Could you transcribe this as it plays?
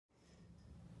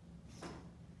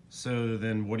So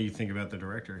then what do you think about the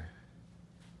director?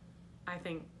 I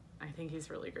think he's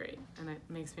really great, and it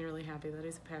makes me really happy that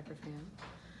he's a Packer fan.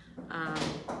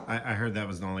 I heard that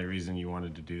was the only reason you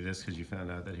wanted to do this, because you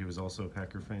found out that he was also a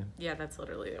Packer fan. Yeah, that's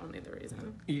literally only the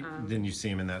reason. Didn't you see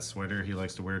him in that sweater? He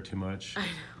likes to wear too much. I know.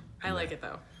 I like it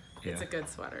though. Yeah. It's a good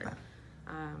sweater.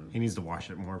 He needs to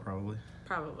wash it more, probably.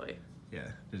 Probably.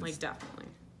 Yeah. Like, definitely.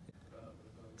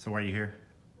 So why are you here?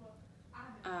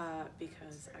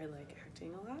 Because I like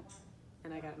acting a lot,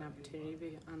 and I got an opportunity to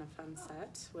be on a fun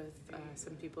set with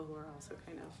some people who are also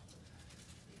kind of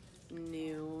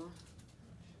new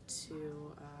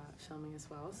to filming as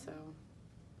well. So,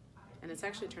 and it's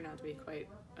actually turned out to be quite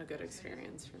a good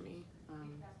experience for me.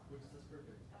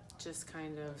 Just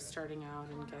kind of starting out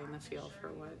and getting the feel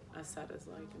for what a set is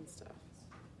like and stuff.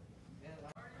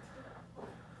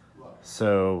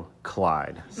 So,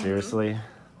 Clyde, seriously?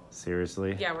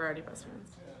 Seriously? Yeah, we're already best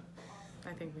friends.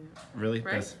 I think we know. Really?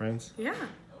 Right? Best friends? Yeah.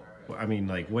 Well, I mean,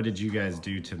 like, what did you guys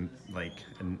do to, like,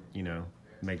 you know,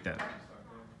 make that,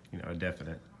 you know, a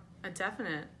definite? A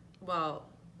definite. Well,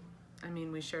 I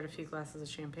mean, we shared a few glasses of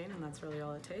champagne, and that's really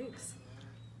all it takes.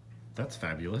 That's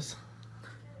fabulous.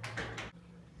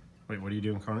 Wait, what are you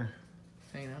doing, Connor?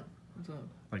 Hanging out. What's up?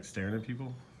 Like staring at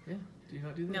people? Yeah. Do you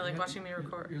not do that? Yeah, like watching me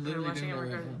record. You're literally watching doing him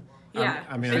that record. right now. Yeah,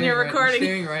 I mean, and you're recording. I'm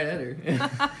staring right at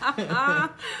her.